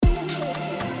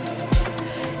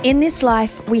In this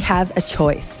life, we have a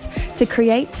choice to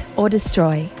create or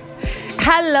destroy.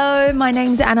 Hello, my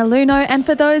name's Anna Luno, and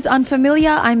for those unfamiliar,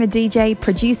 I'm a DJ,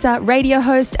 producer, radio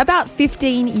host, about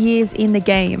 15 years in the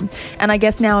game. And I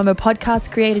guess now I'm a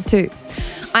podcast creator too.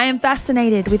 I am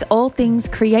fascinated with all things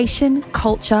creation,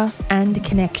 culture, and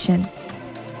connection.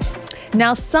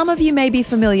 Now, some of you may be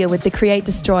familiar with the Create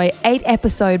Destroy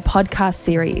 8-episode podcast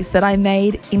series that I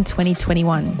made in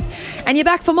 2021. And you're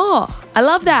back for more. I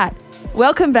love that.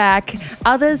 Welcome back.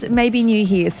 Others may be new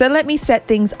here, so let me set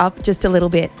things up just a little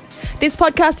bit. This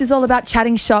podcast is all about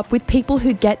chatting shop with people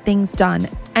who get things done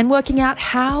and working out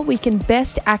how we can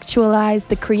best actualize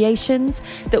the creations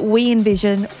that we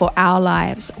envision for our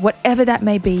lives, whatever that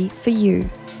may be for you.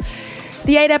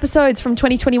 The 8 episodes from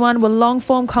 2021 were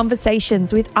long-form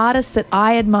conversations with artists that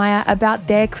I admire about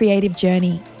their creative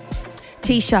journey.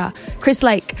 Tisha, Chris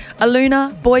Lake,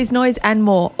 Aluna, Boys Noise, and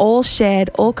more all shared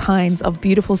all kinds of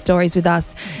beautiful stories with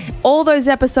us. All those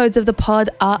episodes of the pod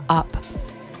are up.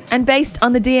 And based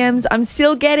on the DMs I'm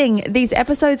still getting, these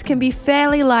episodes can be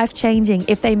fairly life-changing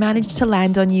if they manage to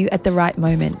land on you at the right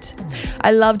moment.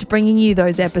 I loved bringing you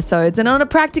those episodes, and on a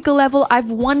practical level, I've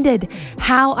wondered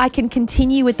how I can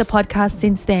continue with the podcast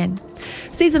since then.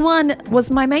 Season 1 was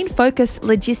my main focus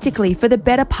logistically for the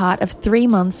better part of 3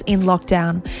 months in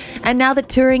lockdown. And now that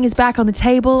touring is back on the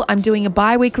table, I'm doing a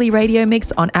bi-weekly radio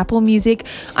mix on Apple Music.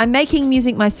 I'm making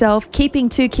music myself, keeping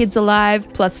 2 kids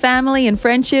alive, plus family and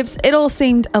friendships. It all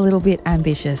seemed a little bit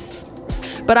ambitious.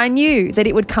 But I knew that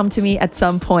it would come to me at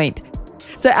some point.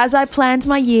 So as I planned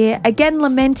my year, again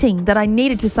lamenting that I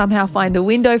needed to somehow find a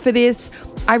window for this,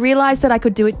 I realized that I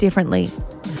could do it differently.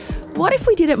 What if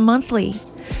we did it monthly?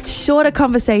 Shorter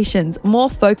conversations, more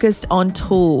focused on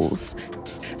tools.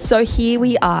 So here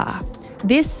we are.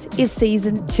 This is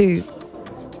season 2.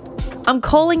 I'm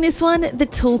calling this one the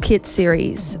Toolkit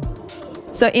series.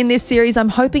 So in this series, I'm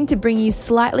hoping to bring you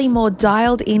slightly more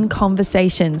dialed in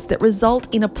conversations that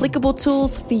result in applicable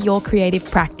tools for your creative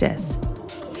practice.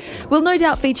 We'll no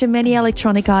doubt feature many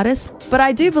electronic artists, but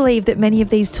I do believe that many of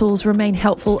these tools remain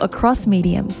helpful across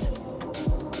mediums.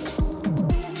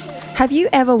 Have you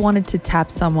ever wanted to tap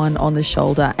someone on the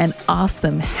shoulder and ask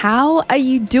them, how are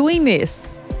you doing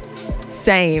this?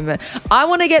 Same. I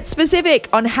want to get specific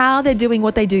on how they're doing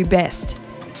what they do best.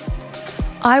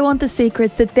 I want the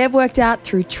secrets that they've worked out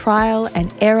through trial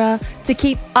and error to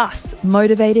keep us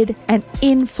motivated and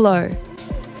in flow,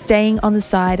 staying on the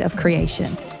side of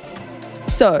creation.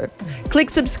 So, click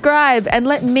subscribe and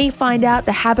let me find out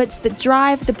the habits that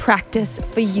drive the practice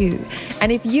for you.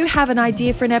 And if you have an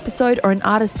idea for an episode or an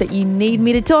artist that you need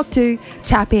me to talk to,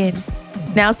 tap in.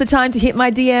 Now's the time to hit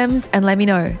my DMs and let me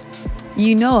know.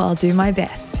 You know I'll do my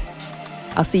best.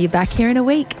 I'll see you back here in a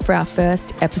week for our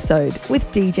first episode with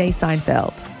DJ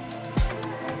Seinfeld.